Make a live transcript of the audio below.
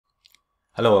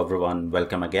Hello everyone,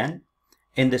 welcome again.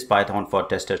 In this Python for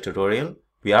Testers tutorial,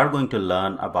 we are going to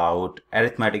learn about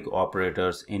arithmetic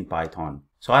operators in Python.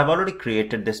 So I've already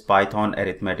created this Python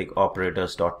arithmetic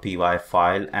operators.py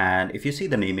file, and if you see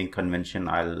the naming convention,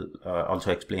 I'll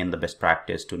also explain the best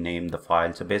practice to name the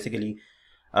file. So basically,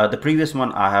 the previous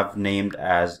one I have named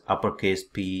as uppercase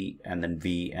P and then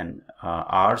V and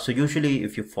R. So usually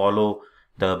if you follow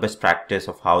the best practice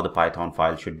of how the Python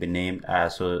file should be named,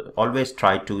 so always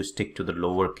try to stick to the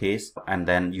lowercase and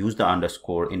then use the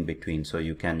underscore in between. So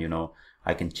you can,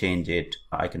 I can change it,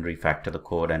 I can refactor the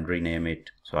code and rename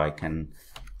it. So I can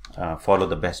follow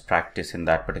the best practice in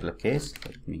that particular case.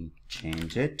 Let me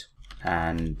change it.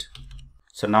 And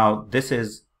so now this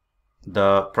is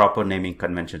the proper naming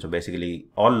convention. So basically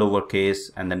all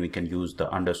lowercase, and then we can use the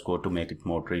underscore to make it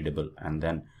more readable. And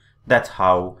then that's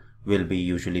how we'll be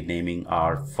usually naming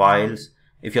our files.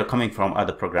 If you're coming from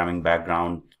other programming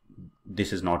background,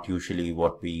 this is not usually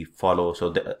what we follow.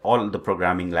 So all the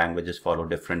programming languages follow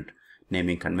different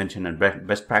naming convention and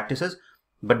best practices,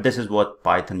 but this is what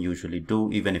Python usually do.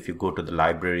 Even if you go to the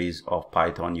libraries of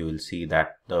Python, you will see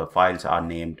that the files are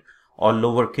named all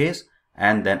lowercase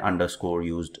and then underscore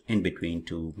used in between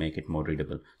to make it more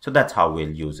readable. So that's how we'll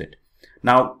use it.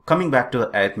 Now coming back to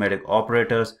the arithmetic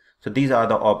operators, so these are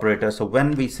the operators. So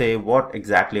when we say what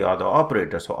exactly are the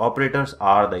operators, so operators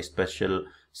are the special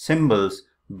symbols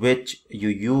which you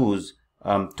use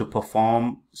to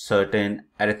perform certain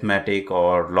arithmetic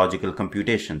or logical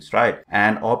computations, right?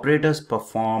 And operators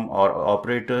perform, or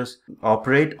operators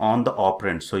operate on the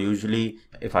operand. So usually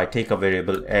if I take a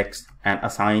variable x and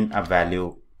assign a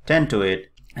value 10 to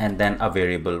it, and then a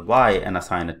variable y and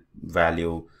assign a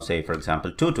value, say for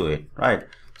example 2 to it, right?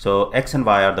 So x and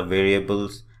y are the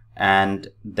variables, and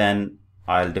then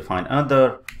I'll define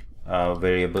another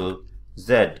variable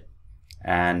z,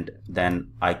 and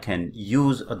then I can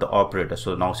use the operator.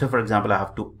 So now say for example I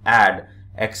have to add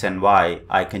x and y,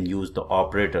 I can use the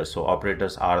operators. So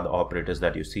operators are the operators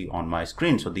that you see on my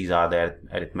screen. So these are the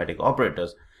arithmetic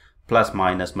operators: plus,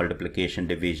 minus, multiplication,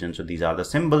 division. So these are the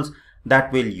symbols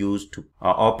that we'll use to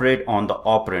operate on the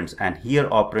operands, and here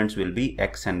operands will be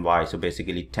x and y. So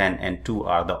basically 10 and 2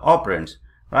 are the operands,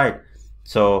 right?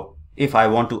 So if I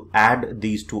want to add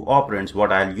these two operands,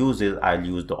 what I'll use is I'll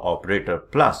use the operator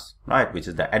plus, right, which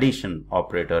is the addition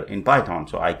operator in Python.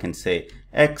 So I can say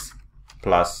x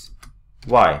plus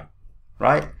y,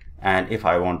 right? And if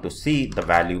I want to see the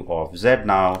value of z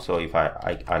now, so if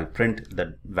I'll print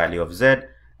the value of z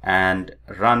and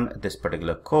run this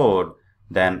particular code,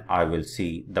 then I will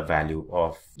see the value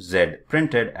of z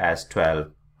printed as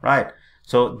 12, right?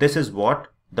 So this is what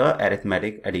the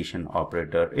arithmetic addition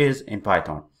operator is in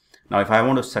Python. Now if I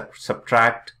want to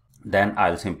subtract, then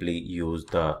I'll simply use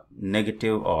the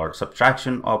negative or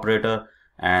subtraction operator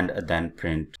and then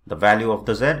print the value of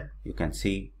the z. You can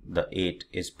see the 8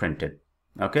 is printed.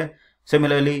 Okay.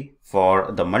 Similarly,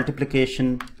 for the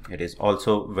multiplication, it is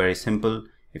also very simple.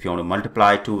 If you want to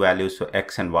multiply two values, so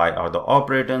x and y are the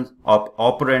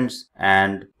operands,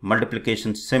 and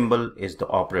multiplication symbol is the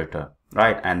operator,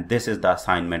 right? And this is the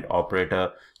assignment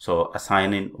operator. So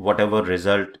assigning whatever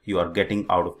result you are getting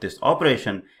out of this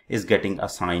operation is getting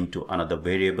assigned to another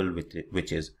variable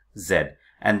which is z,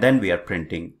 and then we are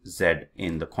printing z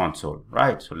in the console,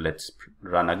 right? So let's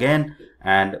run again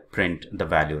and print the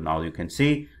value. Now you can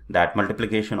see that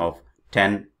multiplication of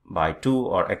 10 by 2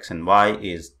 or x and y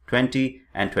is 20,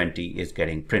 and 20 is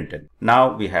getting printed.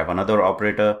 Now we have another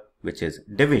operator which is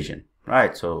division,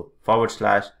 right? So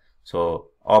 /, so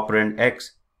operand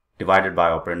x divided by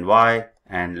operand y,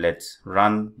 and let's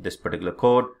run this particular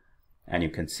code, and you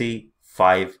can see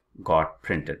 5 got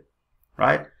printed,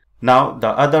 right? Now the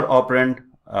other operand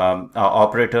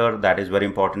operator that is very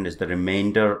important is the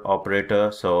remainder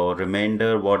operator. So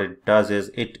remainder, what it does is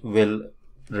it will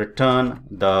return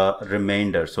the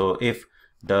remainder. So if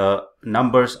the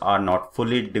numbers are not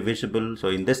fully divisible, so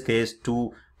in this case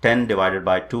 10 divided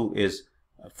by 2 is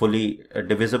fully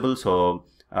divisible, so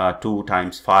 2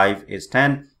 times 5 is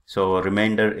 10, so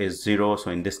remainder is 0.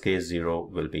 So in this case 0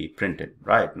 will be printed,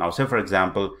 right? Now say for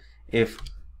example if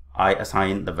I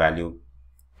assign the value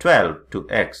 12 to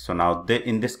x, so now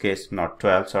in this case not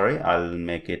 12, sorry, I'll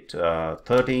make it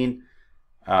 13.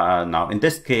 Now in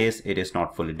this case it is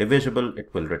not fully divisible, it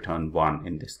will return 1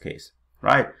 in this case,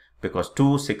 right? Because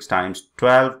 6 times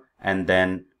 12 and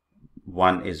then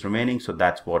 1 is remaining, so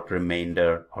that's what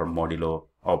remainder or modulo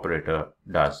operator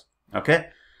does. Okay.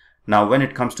 Now when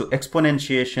it comes to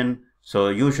exponentiation, so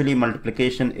usually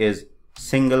multiplication is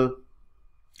single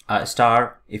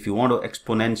star. If you want to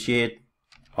exponentiate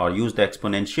or use the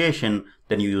exponentiation,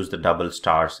 then you use the double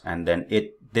stars, and then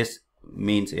this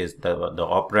means is the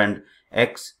operand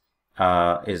x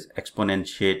is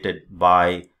exponentiated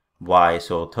by y,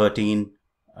 so 13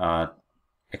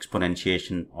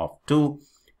 exponentiation of 2,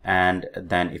 and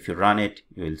then if you run it,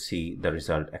 you will see the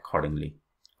result accordingly,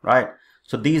 right?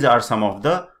 So these are some of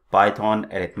the Python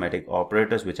arithmetic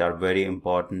operators which are very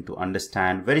important to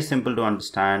understand, very simple to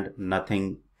understand,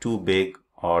 nothing too big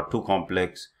or too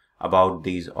complex about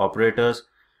these operators.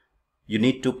 You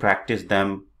need to practice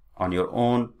them on your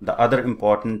own. The other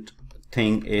important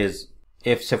thing is,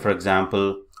 if say for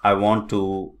example I want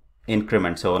to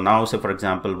increment, so now say for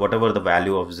example whatever the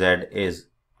value of z is,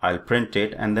 I'll print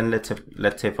it, and then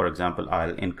let's say for example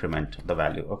I'll increment the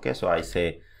value. Okay, so I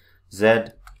say z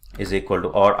is equal to,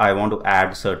 or I want to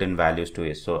add certain values to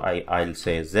it, so I'll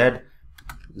say z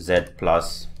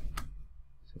plus,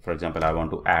 for example I want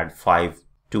to add 5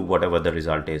 to whatever the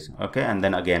result is. Okay, and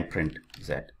then again print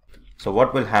z. So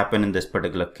what will happen in this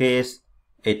particular case,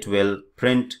 it will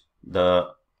print the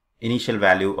initial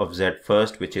value of z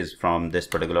first, which is from this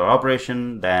particular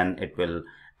operation, then it will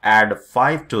add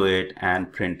 5 to it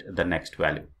and print the next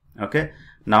value. Okay,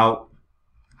 now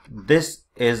there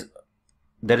is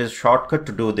a shortcut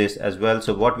to do this as well.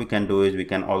 So what we can do is we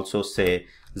can also say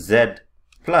z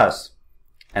plus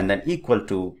and then equal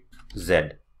to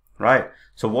z, right?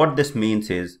 So what this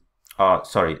means is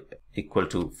equal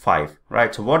to 5,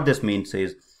 right? So what this means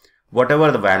is whatever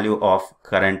the value of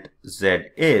current z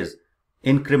is,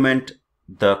 increment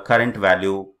the current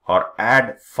value or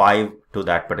add 5 to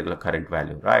that particular current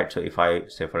value, right? So if I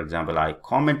say for example I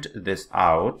comment this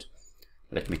out,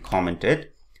 let me comment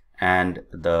it, and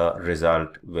the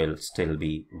result will still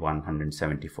be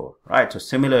 174, right? So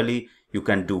similarly you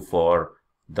can do for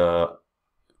the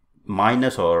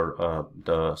minus or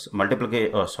the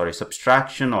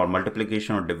subtraction or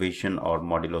multiplication or division or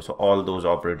modulo. So all those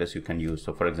operators you can use.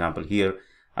 So for example here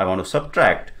I want to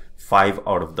subtract 5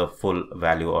 out of the full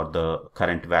value or the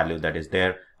current value that is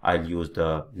there, I'll use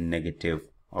the negative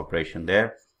operation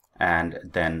there, and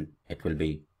then it will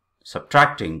be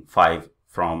subtracting 5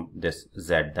 from this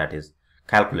z that is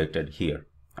calculated here.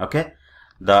 Okay,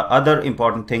 the other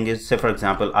important thing is, say for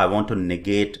example I want to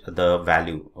negate the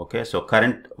value. Okay, so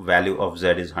current value of z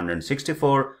is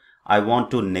 164, I want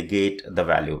to negate the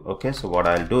value. Okay, so what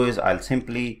I'll do is I'll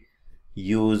simply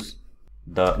use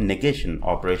the negation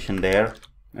operation there.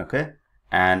 Okay,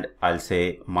 and I'll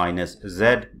say minus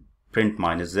z, print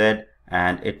minus z,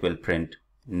 and it will print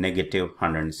negative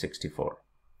 164,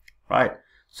 right?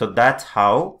 So that's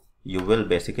how you will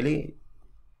basically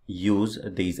use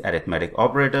these arithmetic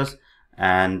operators,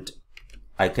 and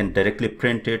I can directly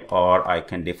print it, or I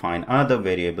can define another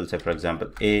variable, say for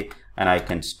example a, and I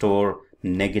can store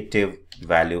negative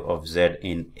value of z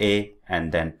in a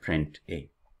and then print a,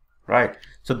 right?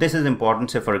 So this is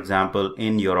important. Say for example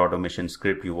in your automation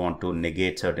script you want to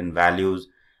negate certain values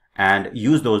and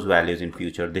use those values in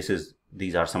future.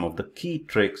 These are some of the key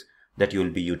tricks that you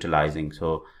will be utilizing.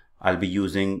 So I'll be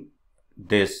using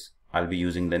this, I'll be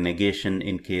using the negation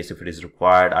in case if it is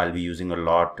required. I'll be using a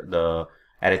lot the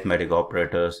arithmetic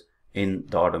operators in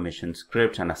the automation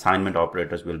scripts, and assignment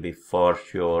operators will be for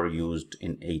sure used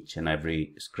in each and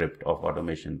every script of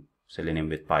automation Selenium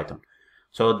with Python.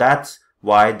 So that's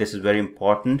why this is very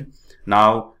important.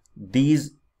 Now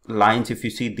these lines, if you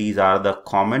see, these are the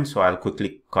comments, so I'll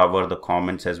quickly cover the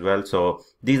comments as well. So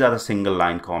these are the single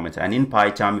line comments, and in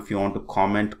PyCharm if you want to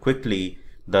comment quickly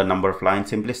the number of lines,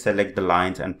 simply select the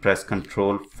lines and press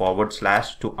Ctrl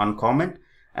 / to uncomment,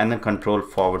 and then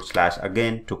Ctrl /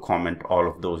 again to comment all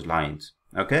of those lines.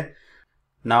 Okay,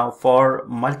 now for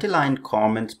multi-line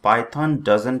comments, Python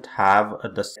doesn't have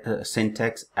the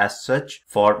syntax as such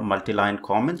for multi-line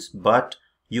comments, but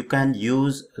you can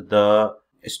use the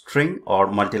string or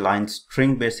multi-line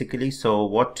string basically. So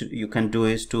what you can do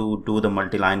is, to do the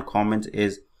multi-line comments,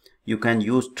 is you can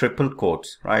use triple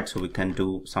quotes, right? So we can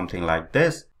do something like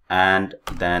this, and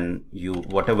then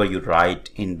whatever you write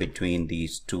in between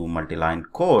these two multi-line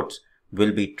quotes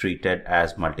will be treated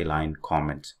as multi-line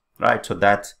comments, right?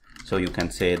 So you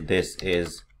can say this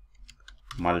is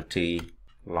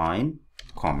multi-line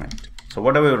comment. So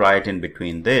whatever you write in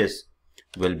between this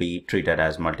will be treated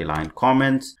as multi-line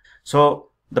comments. So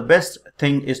the best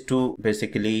thing is to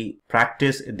basically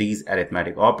practice these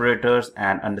arithmetic operators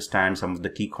and understand some of the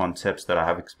key concepts that I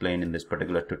have explained in this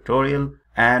particular tutorial,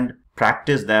 and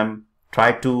practice them.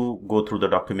 Try to go through the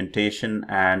documentation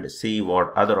and see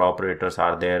what other operators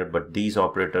are there, but these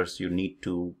operators you need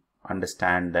to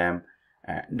understand them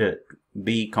and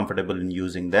be comfortable in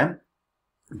using them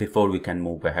before we can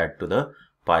move ahead to the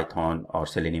Python or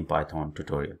Selenium Python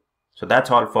tutorial. So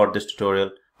that's all for this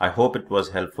tutorial. I hope it was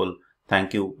helpful.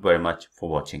 Thank you very much for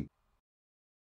watching.